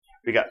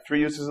We got three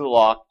uses of the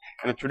law,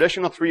 and the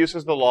traditional three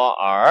uses of the law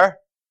are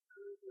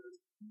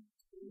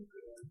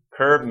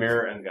curb,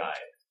 mirror, and guide.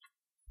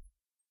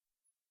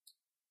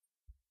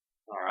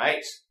 All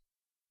right.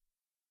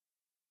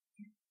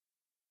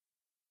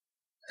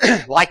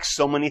 Like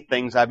so many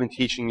things I've been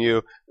teaching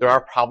you, there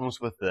are problems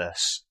with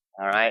this.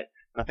 All right.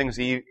 Nothing's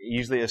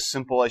usually as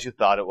simple as you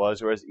thought it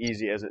was, or as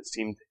easy as it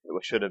seemed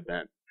it should have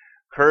been.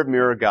 Curb,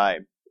 mirror,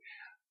 guide.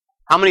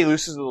 How many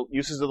uses of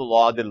the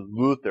law did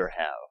Luther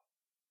have?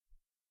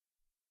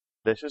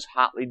 This is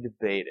hotly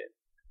debated.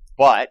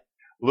 But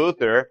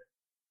Luther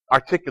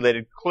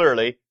articulated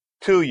clearly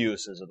two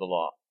uses of the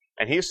law.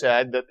 And he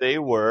said that they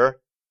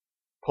were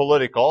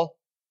political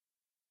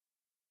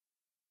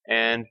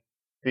and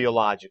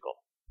theological.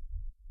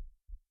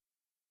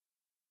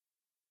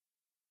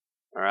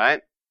 All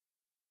right?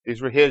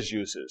 These were his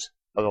uses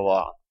of the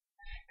law.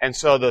 And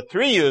so the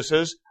three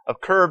uses of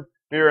curb,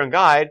 mirror, and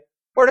guide,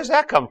 where does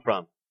that come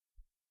from?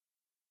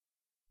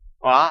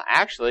 Well,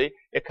 actually,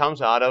 it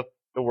comes out of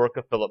the work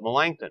of Philip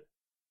Melanchthon.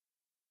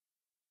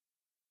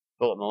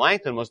 Philip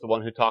Melanchthon was the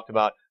one who talked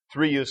about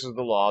three uses of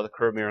the law, the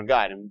curb, mirror, and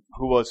guide. And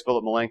who was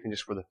Philip Melanchthon?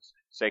 Just for the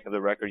sake of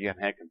the record, you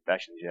haven't had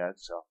confessions yet,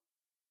 so.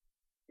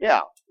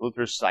 Yeah,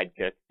 Luther's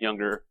sidekick,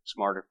 younger,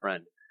 smarter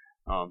friend.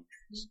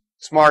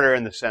 Smarter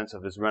in the sense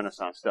of his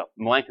Renaissance stuff.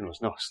 Melanchthon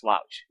was no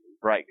slouch.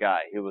 Bright guy.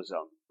 He was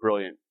a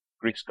brilliant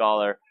Greek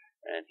scholar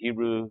and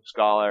Hebrew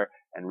scholar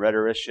and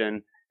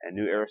rhetorician and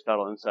knew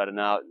Aristotle inside and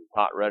out and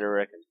taught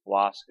rhetoric and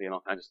philosophy and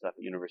all kinds of stuff at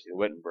the University of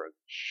Wittenberg.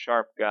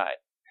 Sharp guy.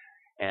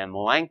 And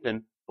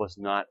Melanchthon was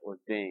not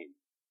ordained.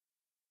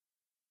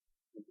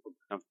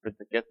 Don't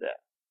forget that.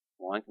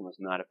 Melanchthon was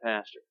not a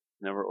pastor.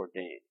 Never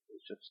ordained. He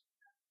was just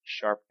a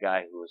sharp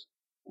guy who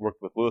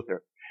worked with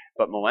Luther.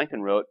 But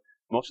Melanchthon wrote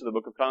most of the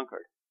Book of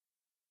Concord.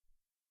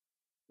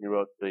 He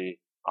wrote the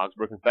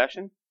Augsburg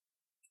Confession,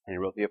 and he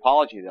wrote the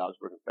Apology of the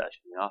Augsburg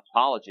Confession. The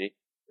Apology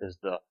is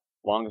the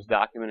longest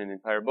document in the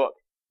entire book.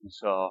 And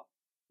so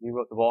he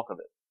wrote the bulk of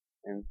it,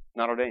 and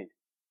not ordained.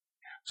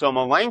 So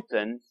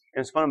Melanchthon,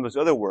 in some of his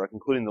other work,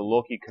 including the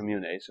Loci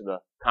Communes, or the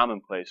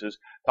commonplaces,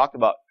 talked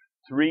about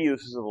three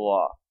uses of the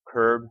law: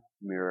 curb,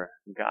 mirror,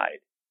 and guide.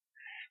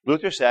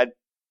 Luther said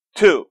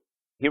two.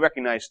 He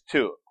recognized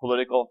two: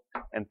 political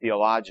and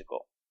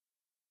theological.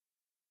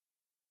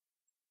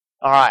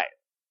 All right.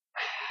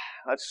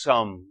 Let's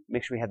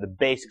make sure we have the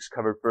basics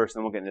covered first, and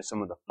then we'll get into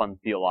some of the fun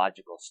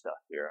theological stuff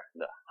here,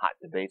 the hot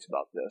debates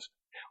about this.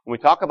 When we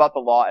talk about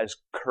the law as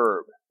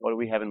curb, what do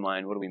we have in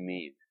mind? What do we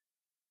mean?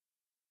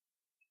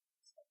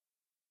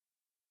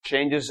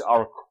 Changes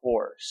our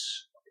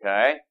course.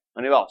 Okay?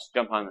 Anybody else?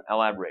 Jump on,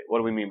 elaborate. What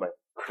do we mean by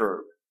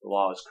curb? The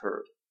law is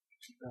curb.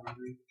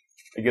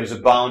 It gives a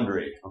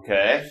boundary.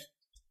 Okay?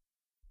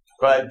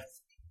 Go ahead.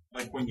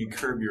 Like when you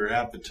curb your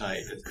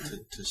appetite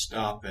to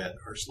stop it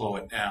or slow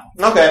it down.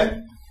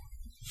 Okay.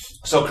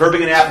 So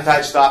curbing an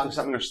appetite, stopping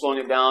something, or slowing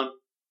it down.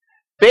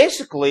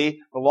 Basically,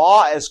 the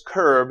law as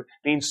curb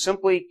means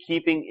simply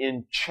keeping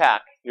in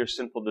check your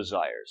sinful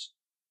desires.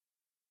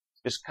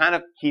 Just kind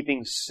of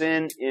keeping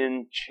sin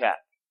in check.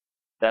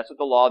 That's what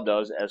the law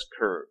does as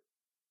curb.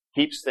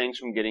 Keeps things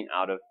from getting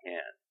out of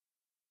hand.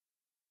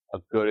 A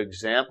good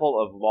example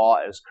of law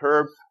as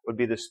curb would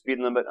be the speed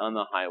limit on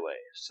the highway,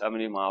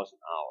 70 miles an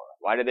hour.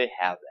 Why do they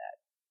have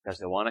that? Because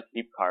they want to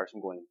keep cars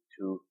from going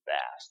too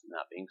fast and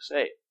not being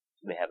safe.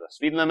 So they have a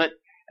speed limit,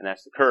 and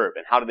that's the curb.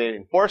 And how do they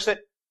enforce it?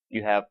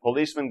 You have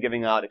policemen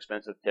giving out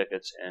expensive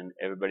tickets, and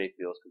everybody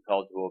feels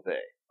compelled to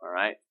obey. All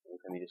right?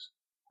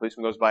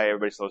 Policeman goes by,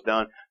 everybody slows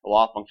down. The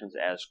law functions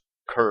as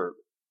curb.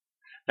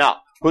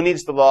 Now, who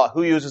needs the law?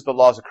 Who uses the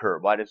law as a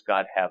curb? Why does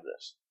God have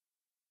this?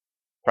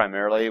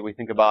 Primarily, we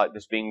think about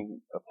this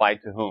being applied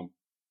to whom?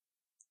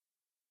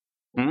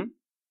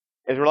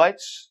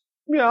 Israelites?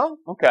 Yeah,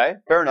 okay,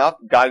 fair enough.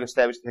 God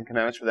established the Ten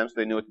Commandments for them so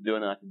they knew what to do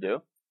and not to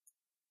do.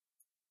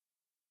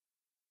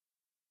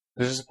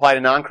 Does this apply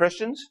to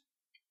non-Christians?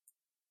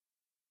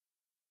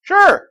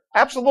 Sure,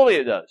 absolutely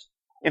it does.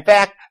 In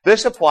fact,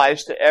 this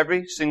applies to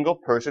every single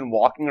person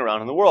walking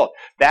around in the world.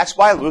 That's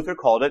why Luther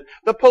called it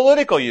the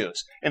political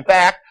use. In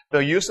fact,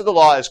 the use of the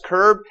law as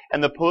curb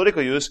and the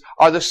political use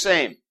are the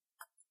same.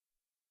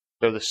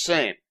 They're the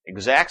same,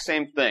 exact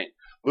same thing.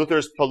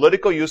 Luther's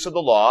political use of the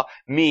law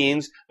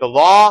means the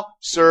law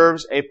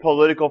serves a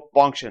political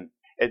function.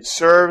 It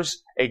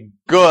serves a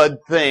good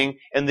thing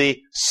in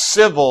the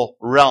civil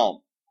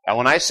realm. And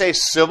when I say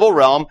civil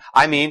realm,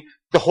 I mean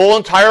the whole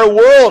entire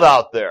world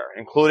out there,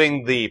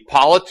 including the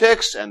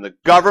politics and the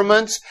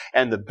governments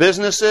and the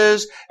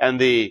businesses and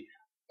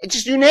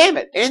just you name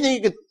it. Anything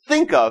you could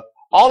think of,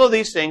 all of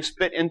these things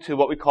fit into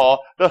what we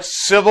call the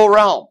civil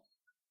realm.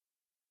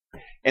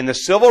 In the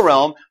civil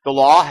realm, the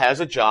law has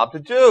a job to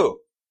do.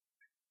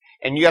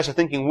 And you guys are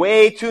thinking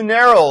way too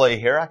narrowly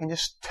here. I can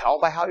just tell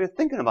by how you're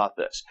thinking about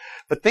this.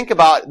 But think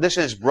about this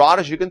as broad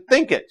as you can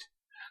think it.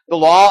 The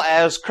law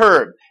as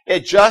curb.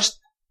 It just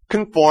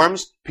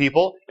conforms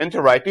people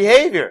into right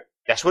behavior.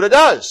 That's what it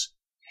does.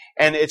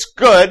 And it's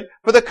good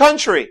for the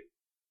country.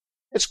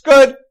 It's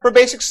good for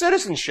basic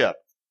citizenship.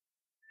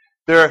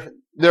 There are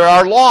there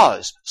are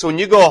laws. So when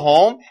you go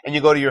home and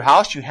you go to your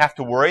house, you have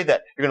to worry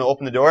that you're going to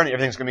open the door and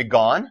everything's going to be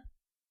gone.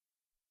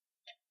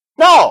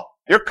 No.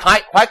 You're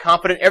quite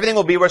confident everything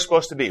will be where it's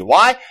supposed to be.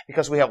 Why?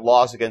 Because we have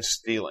laws against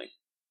stealing.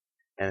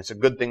 And it's a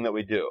good thing that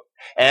we do.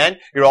 And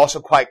you're also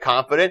quite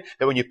confident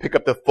that when you pick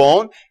up the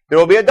phone, there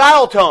will be a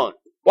dial tone.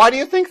 Why do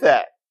you think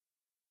that?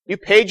 You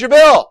paid your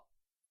bill.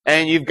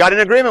 And you've got an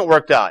agreement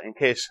worked out,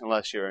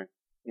 unless you're,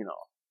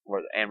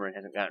 where the Ameren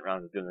hasn't gotten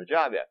around to doing their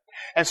job yet.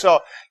 And so,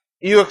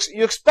 you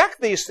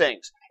expect these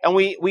things. And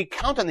we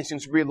count on these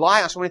things, we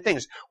rely on so many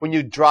things. When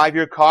you drive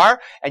your car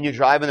and you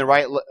drive on the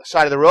right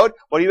side of the road,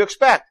 what do you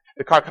expect?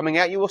 The car coming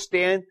at you will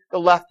stay on the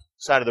left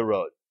side of the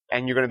road.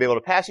 And you're going to be able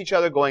to pass each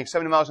other going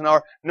 70 miles an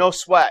hour, no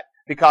sweat,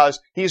 because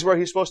he's where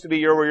he's supposed to be,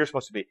 you're where you're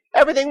supposed to be.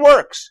 Everything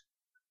works.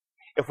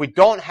 If we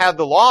don't have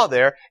the law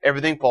there,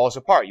 everything falls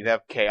apart. You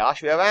have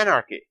chaos, you have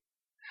anarchy.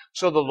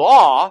 So the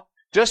law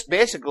just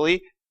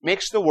basically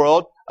makes the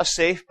world a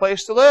safe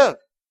place to live.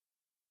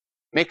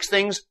 Makes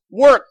things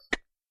work.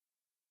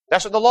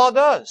 That's what the law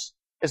does.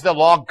 Is the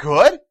law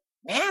good?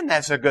 Man,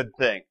 that's a good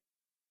thing.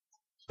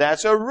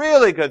 That's a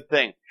really good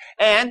thing.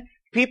 And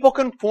people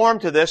conform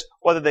to this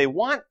whether they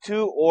want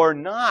to or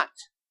not.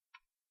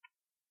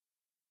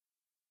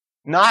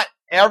 Not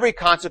every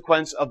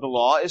consequence of the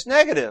law is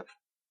negative.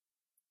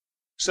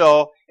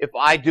 So, if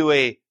I do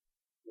a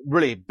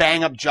really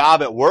bang-up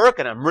job at work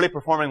and I'm really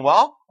performing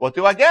well, what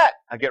do I get?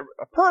 I get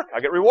a perk. I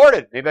get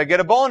rewarded. Maybe I get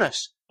a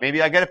bonus.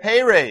 Maybe I get a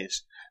pay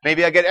raise.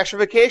 Maybe I get extra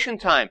vacation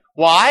time.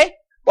 Why?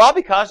 Well,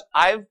 because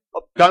I've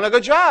done a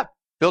good job.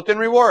 Built-in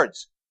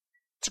rewards.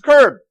 It's a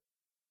curb.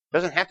 It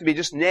doesn't have to be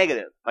just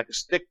negative. Like a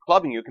stick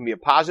clubbing you. It can be a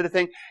positive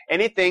thing.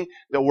 Anything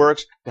that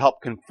works to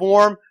help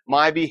conform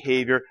my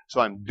behavior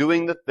so I'm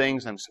doing the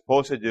things I'm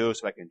supposed to do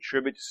so I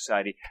contribute to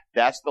society.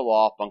 That's the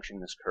law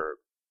functioning this curb.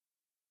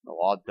 The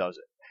law does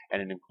it.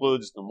 And it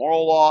includes the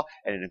moral law,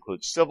 and it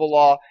includes civil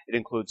law, it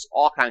includes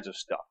all kinds of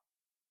stuff.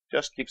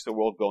 Just keeps the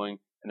world going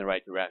in the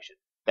right direction.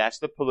 That's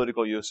the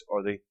political use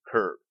or the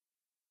curb.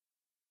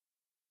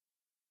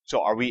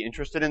 So are we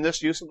interested in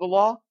this use of the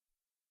law?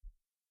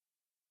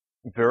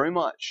 Very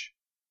much.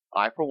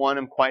 I, for one,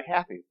 am quite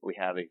happy we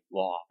have a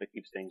law that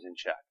keeps things in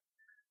check.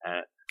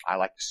 And I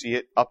like to see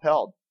it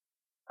upheld.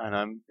 And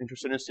I'm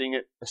interested in seeing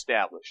it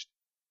established.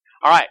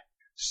 All right.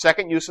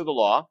 Second use of the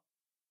law.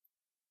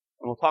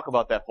 And we'll talk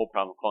about that whole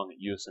problem of calling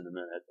it use in a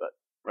minute, but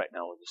right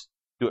now we'll just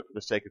do it for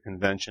the sake of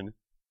convention.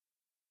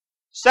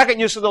 Second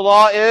use of the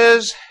law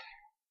is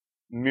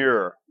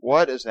mirror.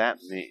 What does that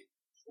mean?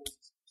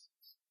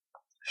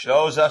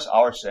 Shows us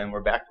our sin.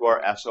 We're back to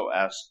our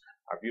SOS,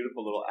 our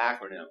beautiful little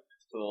acronym.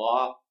 So the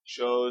law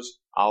shows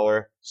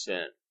our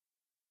sin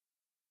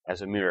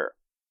as a mirror.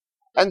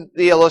 And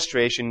the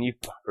illustration, you've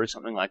heard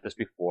something like this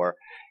before.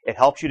 It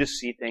helps you to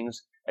see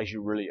things as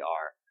you really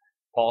are.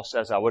 Paul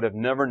says, I would have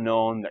never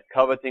known that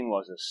coveting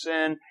was a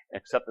sin,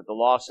 except that the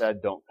law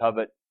said, don't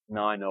covet.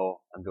 Now I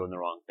know I'm doing the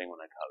wrong thing when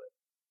I covet.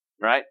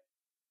 Right?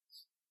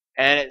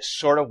 And it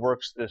sort of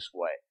works this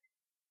way.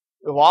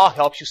 The law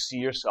helps you see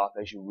yourself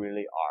as you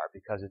really are,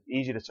 because it's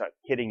easy to start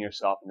kidding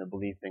yourself and to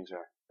believe things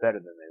are better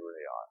than they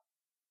really are.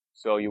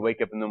 So you wake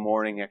up in the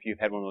morning after you've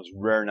had one of those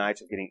rare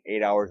nights of getting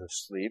 8 hours of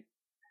sleep,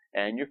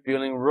 and you're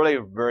feeling really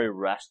very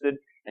rested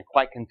and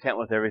quite content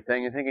with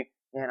everything. You're thinking,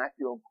 man, I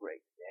feel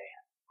great today.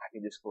 I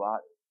can just go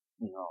out,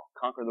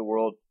 conquer the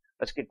world.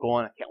 Let's get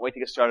going. I can't wait to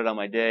get started on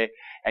my day.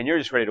 And you're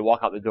just ready to walk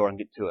out the door and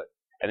get to it.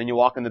 And then you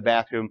walk in the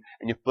bathroom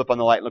and you flip on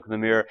the light and look in the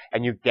mirror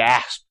and you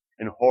gasp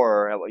in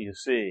horror at what you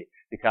see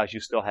because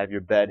you still have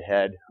your bed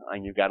head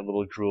and you've got a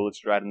little drool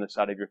that's dried on the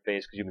side of your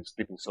face because you've been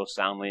sleeping so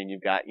soundly and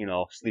you've got,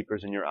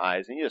 sleepers in your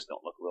eyes and you just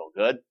don't look real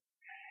good.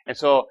 And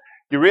so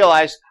you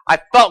realize, I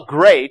felt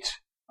great,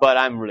 but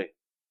I'm really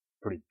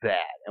pretty bad.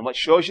 And what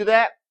shows you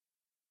that?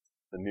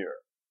 The mirror.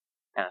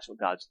 And that's what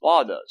God's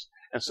law does.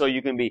 And so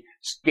you can be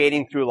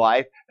skating through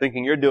life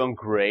thinking you're doing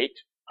great.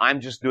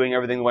 I'm just doing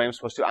everything the way I'm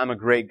supposed to. I'm a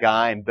great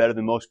guy. I'm better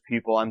than most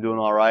people. I'm doing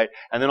all right.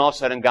 And then all of a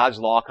sudden God's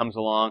law comes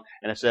along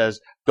and it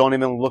says, don't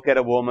even look at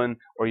a woman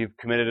or you've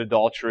committed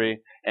adultery.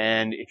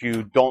 And if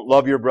you don't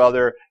love your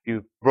brother,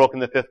 you've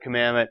broken the fifth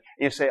commandment.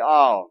 And you say,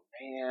 oh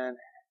man,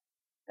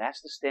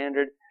 that's the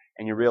standard.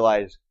 And you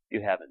realize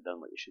you haven't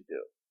done what you should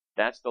do.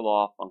 That's the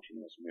law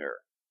functioning as a mirror.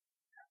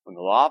 When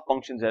the law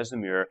functions as a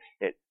mirror,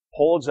 it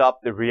holds up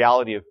the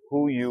reality of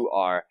who you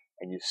are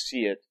and you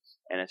see it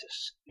and it's a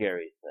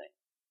scary thing.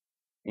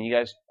 And you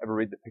guys ever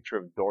read the picture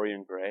of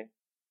Dorian Gray?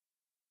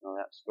 Know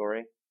that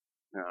story?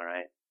 All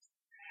right.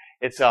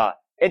 It's a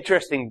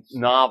interesting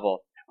novel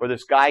where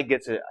this guy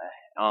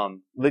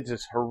lives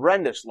this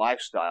horrendous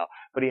lifestyle,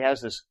 but he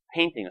has this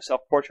painting, a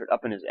self-portrait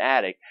up in his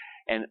attic,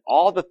 and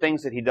all the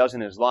things that he does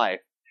in his life,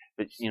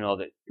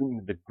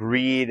 the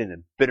greed and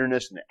the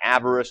bitterness and the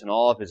avarice and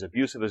all of his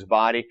abuse of his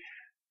body,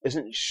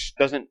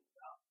 doesn't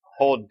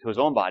hold to his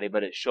own body,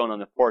 but it's shown on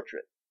the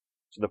portrait.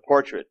 So the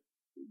portrait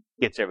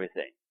gets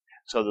everything.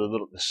 So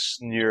the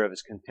sneer of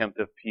his contempt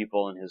of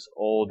people and his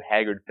old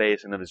haggard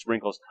face and of his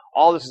wrinkles,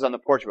 all this is on the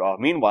portrait.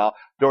 Meanwhile,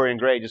 Dorian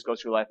Gray just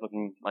goes through life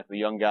looking like the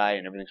young guy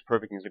and everything's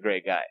perfect and he's a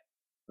great guy.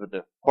 but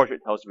the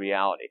portrait tells the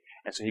reality.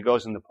 And so he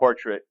goes in the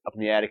portrait up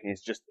in the attic and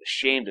he's just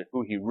ashamed of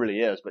who he really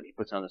is, but he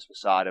puts on this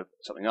facade of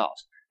something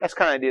else. That's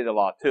kind of the idea of the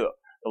law too.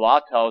 The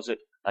law tells it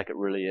like it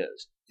really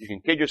is. You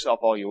can kid yourself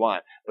all you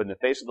want, but in the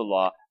face of the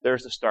law,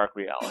 there's the stark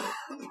reality.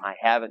 I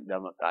haven't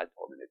done what God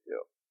told me to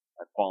do.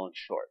 I've fallen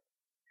short.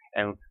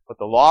 And what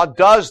the law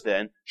does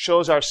then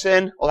shows our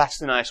sin. Well, that's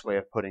the nice way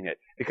of putting it.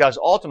 Because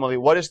ultimately,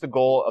 what is the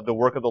goal of the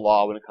work of the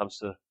law when it comes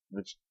to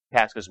the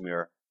task as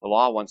mirror? The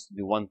law wants to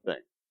do one thing.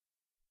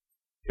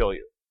 Kill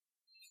you.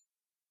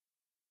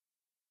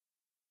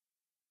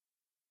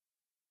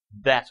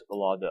 That's what the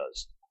law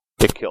does.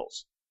 It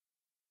kills.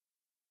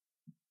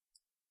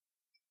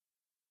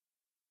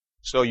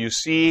 So you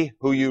see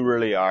who you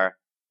really are.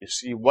 You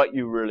see what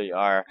you really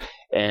are.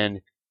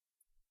 And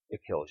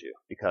it kills you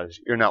because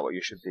you're not what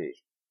you should be.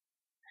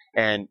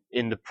 And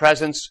in the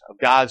presence of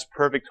God's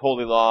perfect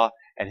holy law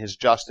and His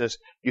justice,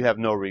 you have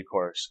no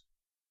recourse.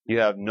 You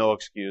have no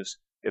excuse.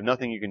 You have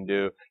nothing you can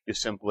do. You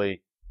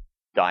simply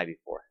die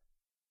before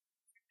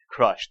it.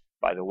 Crushed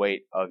by the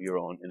weight of your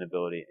own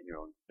inability and your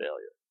own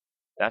failure.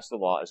 That's the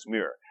law as a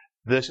mirror.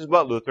 This is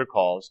what Luther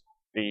calls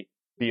the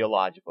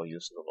theological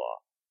use of the law.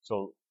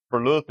 So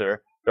for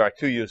Luther, there are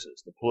two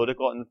uses, the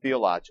political and the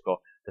theological.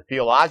 The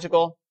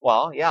theological,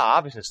 well, yeah,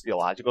 obviously it's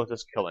theological,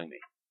 it's killing me.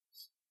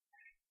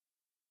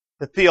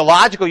 The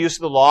theological use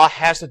of the law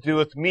has to do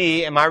with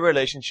me and my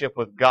relationship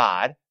with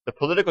God. The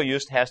political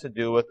use has to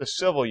do with the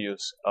civil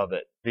use of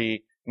it.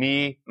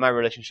 My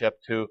relationship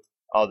to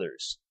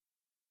others.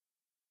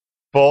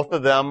 Both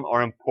of them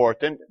are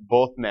important.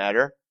 Both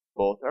matter.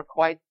 Both are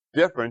quite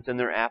different in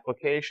their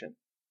application.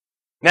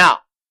 Now,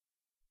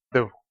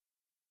 the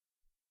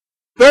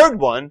third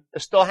one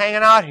is still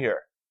hanging out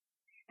here.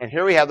 And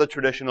here we have the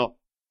traditional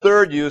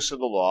third use of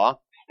the law.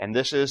 And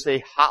this is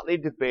a hotly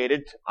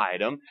debated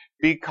item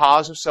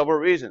because of several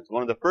reasons.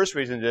 One of the first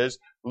reasons is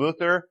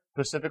Luther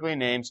specifically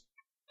names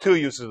two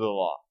uses of the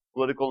law,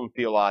 political and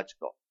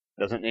theological.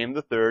 Doesn't name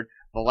the third.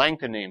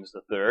 Melanchthon names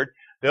the third.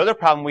 The other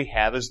problem we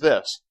have is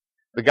this.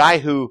 The guy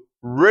who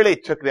really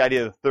took the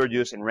idea of the third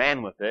use and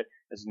ran with it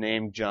is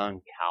named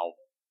John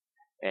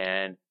Calvin.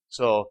 And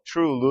so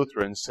true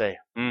Lutherans say,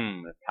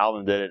 if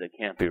Calvin did it, it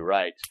can't be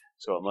right,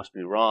 so it must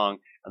be wrong.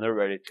 And they're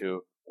ready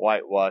to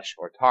whitewash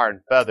or tar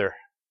and feather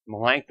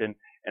Melanchthon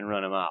and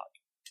run him out.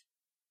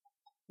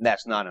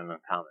 That's not an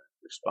uncommon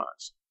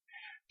response.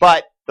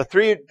 But the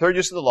third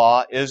use of the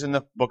law is in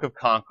the Book of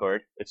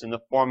Concord. It's in the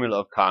Formula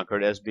of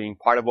Concord as being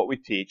part of what we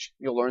teach.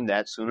 You'll learn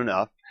that soon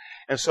enough.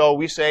 And so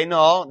we say,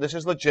 no, this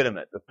is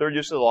legitimate. The third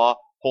use of the law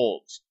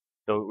holds.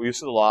 The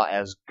use of the law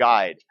as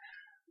guide.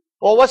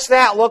 Well, what's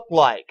that look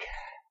like?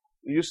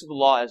 The use of the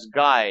law as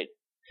guide.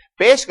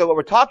 Basically, what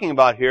we're talking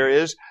about here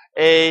is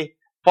a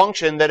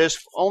function that is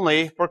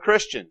only for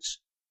Christians.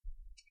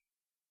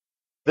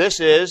 This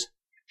is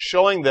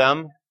showing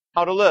them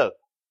how to live.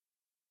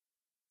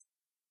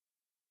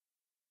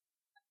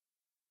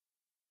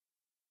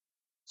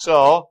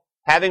 So,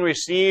 having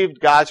received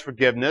God's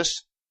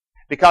forgiveness,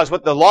 because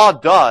what the law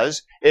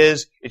does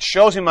is it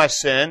shows me my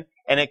sin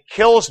and it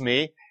kills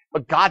me,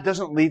 but God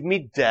doesn't leave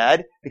me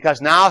dead, because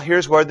now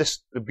here's where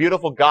the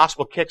beautiful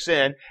gospel kicks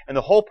in, and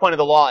the whole point of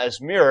the law as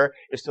mirror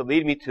is to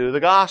lead me to the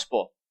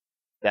gospel.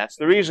 That's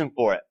the reason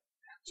for it.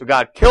 So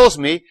God kills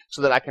me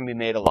so that I can be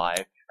made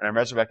alive, and I'm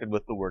resurrected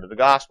with the word of the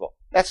gospel.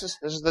 This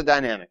is the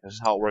dynamic. This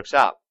is how it works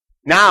out.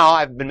 Now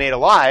I've been made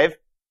alive.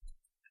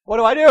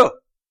 What do?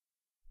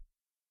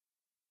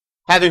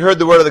 Having heard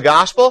the word of the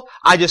gospel,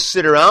 I just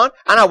sit around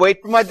and I wait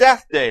for my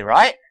death day,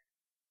 right?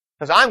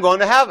 Because I'm going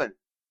to heaven.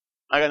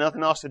 I got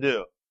nothing else to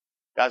do.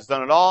 God's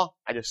done it all.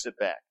 I just sit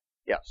back.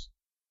 Yes.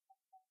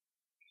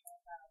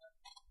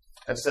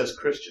 That says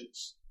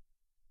Christians.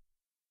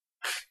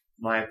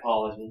 My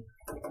apology.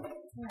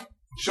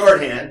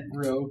 Shorthand.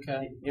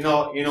 Okay. You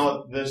know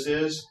what this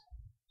is?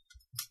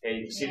 Okay,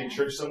 you see it in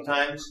church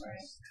sometimes.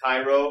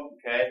 Cairo.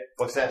 Okay.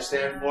 What's that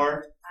stand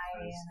for?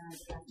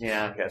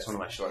 Yeah, okay, that's one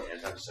of my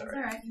shorthands. I'm sorry.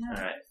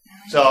 All right.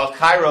 So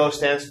Cairo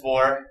stands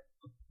for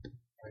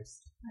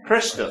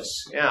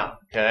Christos. Yeah.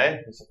 Okay.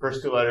 It's the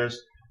first two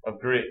letters of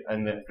Greek,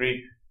 and the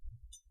Greek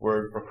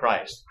word for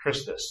Christ,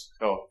 Christus.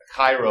 So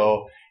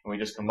Cairo, and we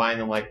just combine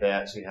them like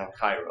that, so you have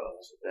Cairo.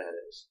 That's what that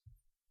is.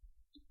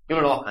 You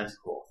learn all kinds of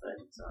cool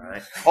things. All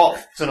right.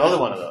 Oh, it's another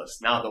one of those.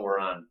 Now that we're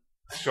on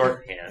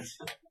shorthand,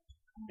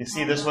 you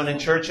see this one in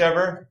church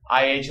ever?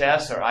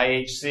 IHS or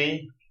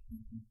IHC?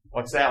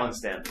 What's that one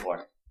stand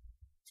for?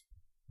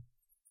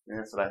 Yeah,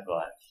 that's what I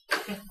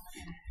thought.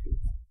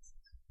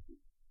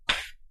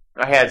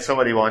 I had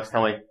somebody once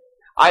tell me,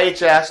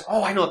 IHS,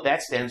 oh, I know what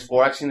that stands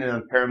for. I've seen it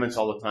on pyramids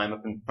all the time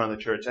up in front of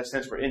the church. That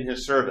stands for in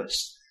his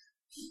service.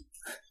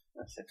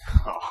 I said,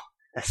 oh,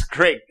 that's a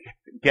great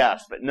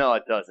guess, but no,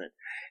 it doesn't.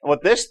 And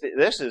what this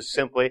is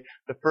simply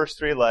the first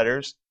three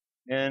letters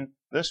in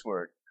this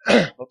word.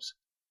 Oops.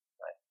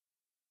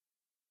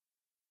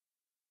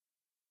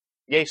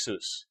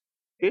 Jesus.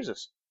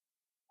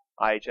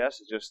 IHS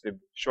is just the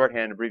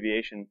shorthand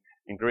abbreviation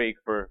in Greek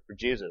for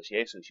Jesus.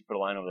 Jesus. You put a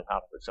line over the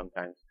top of it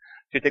sometimes.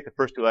 So you take the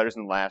first two letters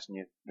and the last and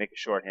you make a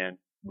shorthand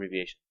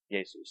abbreviation.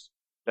 Jesus.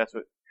 That's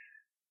what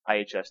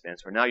IHS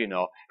stands for. Now you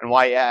know. And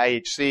why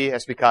IHC?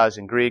 That's because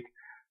in Greek,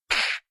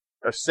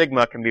 a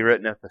sigma can be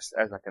written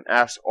as like an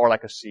S or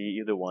like a C,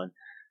 either one.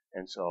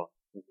 And so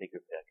you take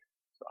your pick.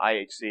 So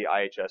IHC,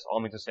 IHS,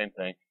 all means the same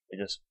thing. It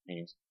just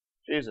means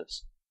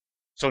Jesus.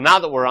 So now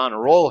that we're on a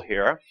roll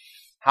here,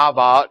 how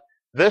about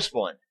this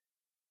one?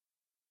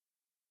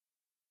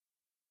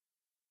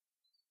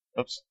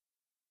 Oops.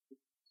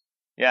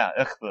 Yeah,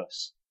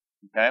 ichthus.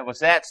 Okay, what's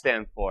that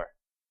stand for?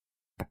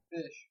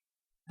 Fish.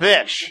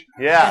 Fish.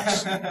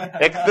 Yes.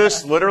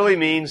 Ichthus literally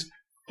means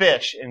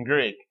fish in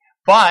Greek.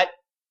 But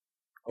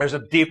there's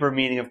a deeper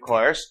meaning, of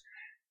course.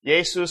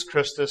 Jesus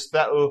Christus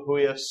Theou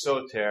Huios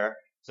Soter.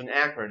 It's an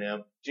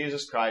acronym.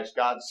 Jesus Christ,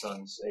 God's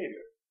Son,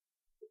 Savior.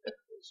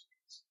 Ichthus.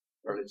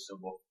 Early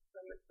symbol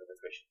for the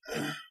Christian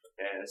faith.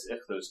 And it's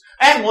ichthus.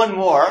 And one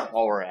more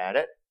while we're at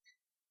it.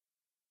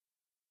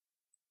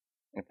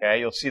 Okay,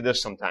 you'll see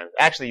this sometimes.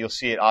 Actually, you'll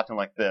see it often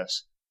like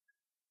this.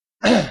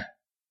 Let's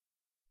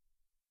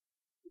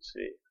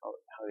see.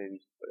 How did you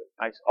put it?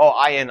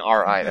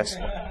 INRI. That's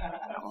the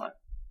one.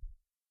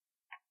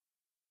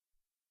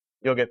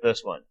 You'll get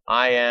this one.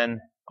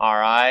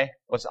 INRI.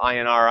 What's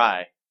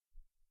INRI?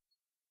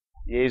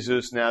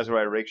 Jesus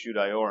Nazareth Rex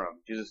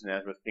Judaiorum. Jesus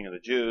Nazareth, King of the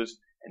Jews.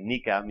 And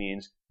Nika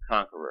means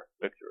conqueror,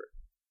 victor.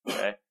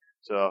 Okay?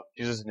 So,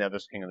 Jesus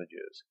Nazareth, King of the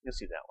Jews. You'll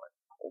see that one.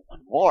 Oh,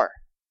 one more.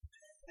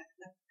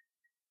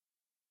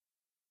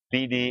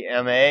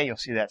 BDMA, you'll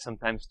see that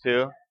sometimes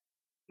too.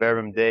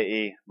 Verbum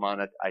Dei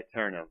Manet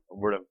Aeternum. The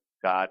Word of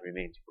God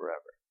remains forever.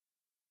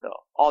 So,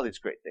 all these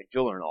great things.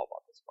 You'll learn all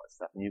about this fun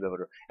stuff, and you'll be able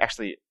to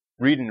actually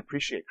read and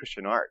appreciate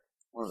Christian art.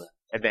 One of the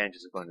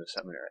advantages of going to the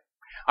seminary.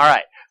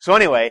 Alright, so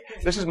anyway,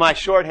 this is my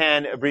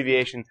shorthand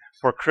abbreviation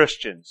for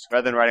Christians.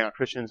 Rather than writing on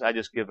Christians, I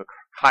just give a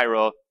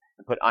Cairo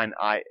and put an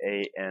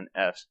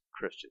IANS,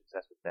 Christians.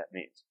 That's what that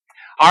means.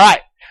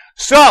 Alright,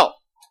 so,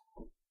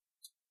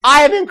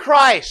 I am in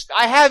Christ.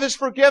 I have His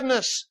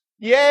forgiveness.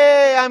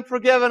 Yay, I'm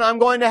forgiven. I'm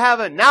going to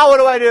heaven. Now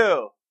what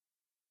do?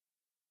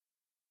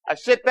 I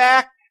sit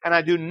back and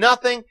I do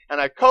nothing and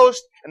I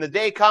coast, and the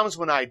day comes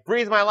when I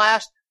breathe my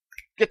last,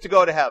 get to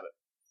go to heaven.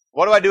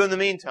 What do I do in the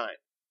meantime?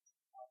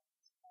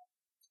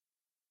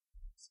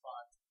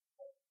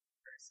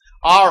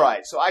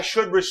 Alright, so I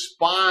should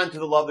respond to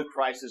the love that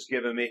Christ has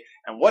given me.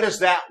 And what does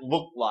that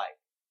look like?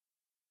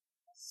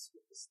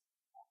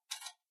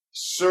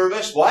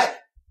 Service, what?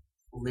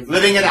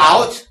 Living it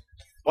out?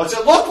 What's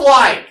it look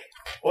like?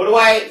 What do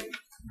I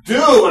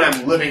do when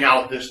I'm living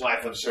out this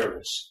life of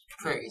service?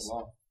 Praise.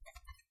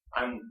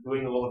 I'm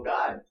doing the will of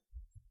God.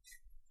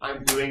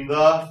 I'm doing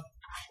the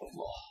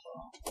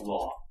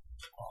law.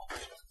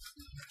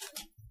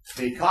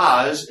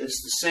 Because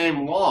it's the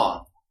same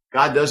law.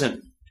 God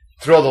doesn't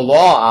throw the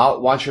law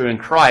out once you're in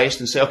Christ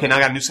and say, okay, now I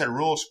got a new set of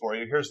rules for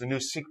you. Here's the new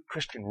secret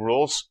Christian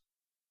rules.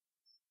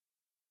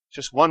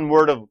 Just one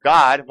word of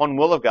God, one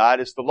will of God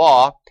is the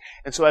law.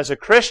 And so as a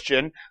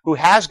Christian who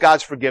has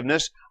God's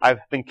forgiveness, I've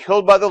been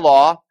killed by the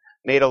law,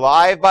 made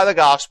alive by the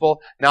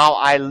gospel. Now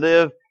I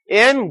live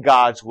in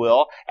God's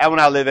will. And when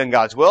I live in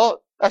God's will,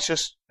 that's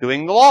just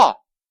doing the law.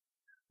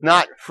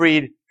 Not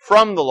freed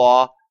from the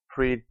law,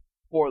 freed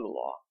for the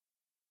law.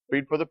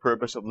 Freed for the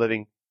purpose of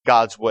living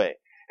God's way.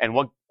 And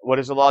what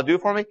does the law do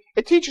for me?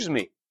 It teaches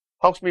me.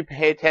 Helps me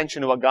pay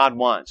attention to what God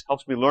wants.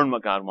 Helps me learn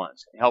what God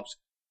wants. It helps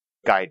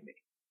guide me.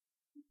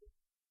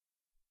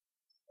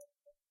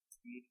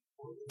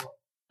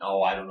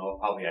 Oh, I don't know.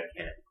 Probably I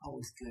can't. Oh,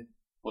 it's good.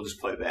 We'll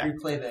just play back.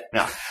 Replay that.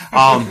 No.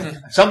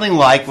 Something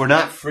like we're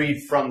not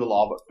freed from the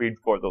law, but freed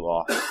for the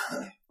law.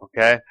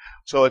 Okay?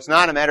 So it's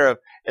not a matter of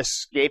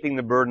escaping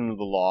the burden of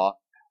the law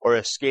or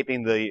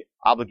escaping the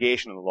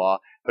obligation of the law,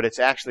 but it's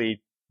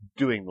actually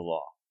doing the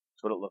law.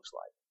 That's what it looks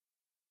like.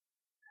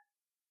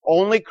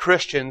 Only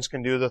Christians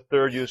can do the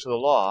third use of the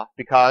law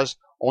because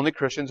only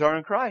Christians are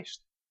in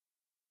Christ.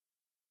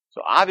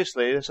 So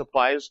obviously this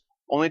applies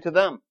only to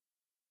them.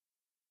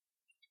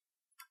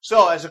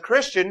 So, as a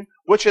Christian,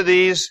 which of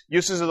these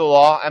uses of the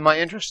law am I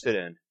interested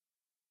in?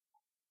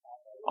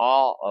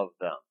 All of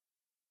them.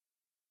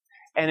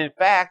 And in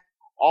fact,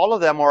 all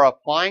of them are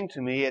applying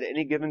to me at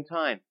any given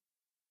time.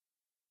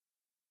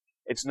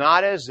 It's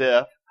not as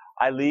if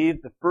I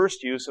leave the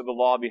first use of the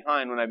law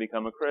behind when I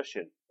become a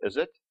Christian, is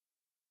it?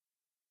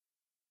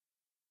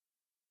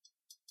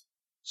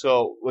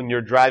 So, when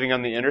you're driving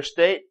on the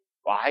interstate,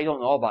 well, I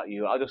don't know about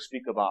you, I'll just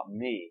speak about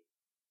me.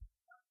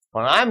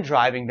 When I'm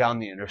driving down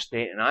the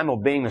interstate and I'm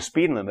obeying the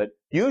speed limit,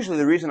 usually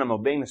the reason I'm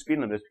obeying the speed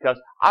limit is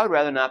because I would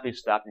rather not be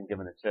stopped and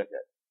given a ticket.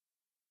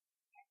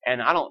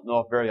 And I don't know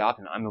if very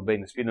often I'm obeying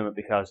the speed limit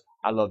because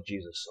I love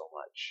Jesus so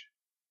much.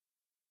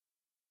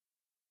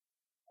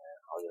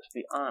 I'll just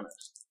be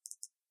honest.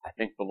 I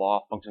think the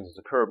law functions as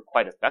a curb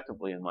quite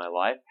effectively in my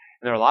life.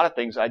 And there are a lot of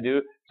things I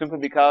do simply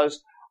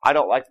because I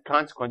don't like the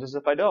consequences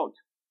if I don't.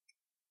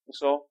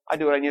 So I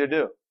do what I need to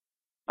do.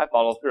 I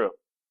follow through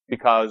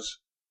because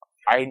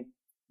I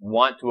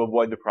want to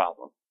avoid the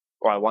problem,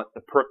 or I want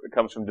the perk that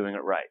comes from doing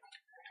it right.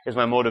 Is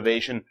my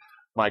motivation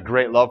my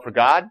great love for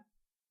God?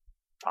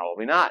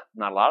 Probably not.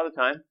 Not a lot of the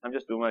time. I'm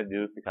just doing what I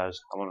do because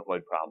I want to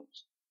avoid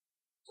problems.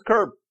 the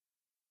curb.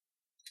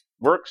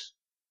 Works.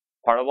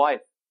 Part of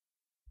life.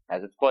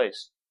 Has its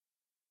place.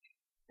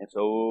 It's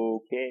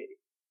okay.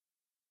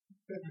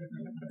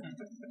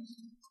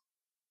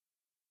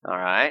 All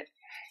right?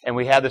 And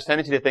we have this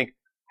tendency to think,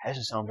 that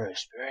doesn't sound very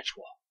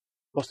spiritual.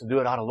 I'm supposed to do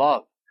it out of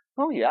love.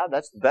 Oh yeah,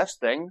 that's the best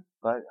thing,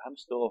 but I'm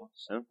still a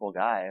sinful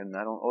guy, and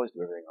I don't always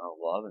do everything out of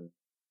love, and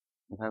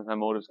sometimes my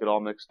motives get all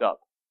mixed up.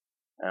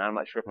 And I'm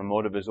not sure if my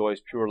motive is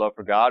always pure love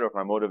for God, or if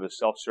my motive is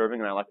self-serving,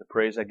 and I like the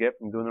praise I get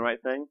from doing the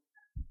right thing.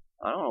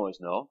 I don't always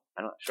know.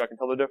 I'm not sure I can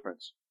tell the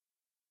difference.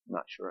 I'm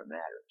not sure it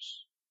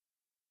matters.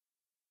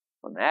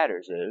 What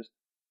matters is,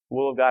 the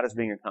will of God is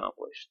being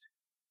accomplished.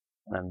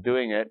 And I'm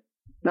doing it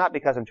not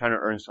because I'm trying to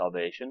earn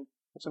salvation,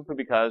 but simply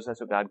because that's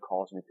what God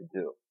calls me to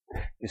do.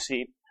 You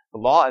see, the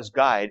law as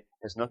guide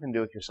has nothing to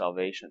do with your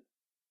salvation.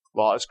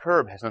 Law as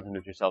curb has nothing to do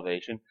with your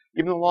salvation.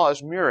 Even the law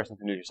as mirror has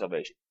nothing to do with your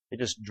salvation. It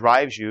just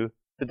drives you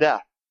to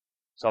death.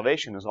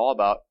 Salvation is all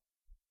about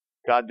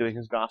God doing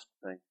His gospel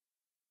thing,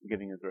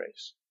 giving you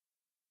grace.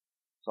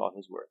 It's all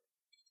His work.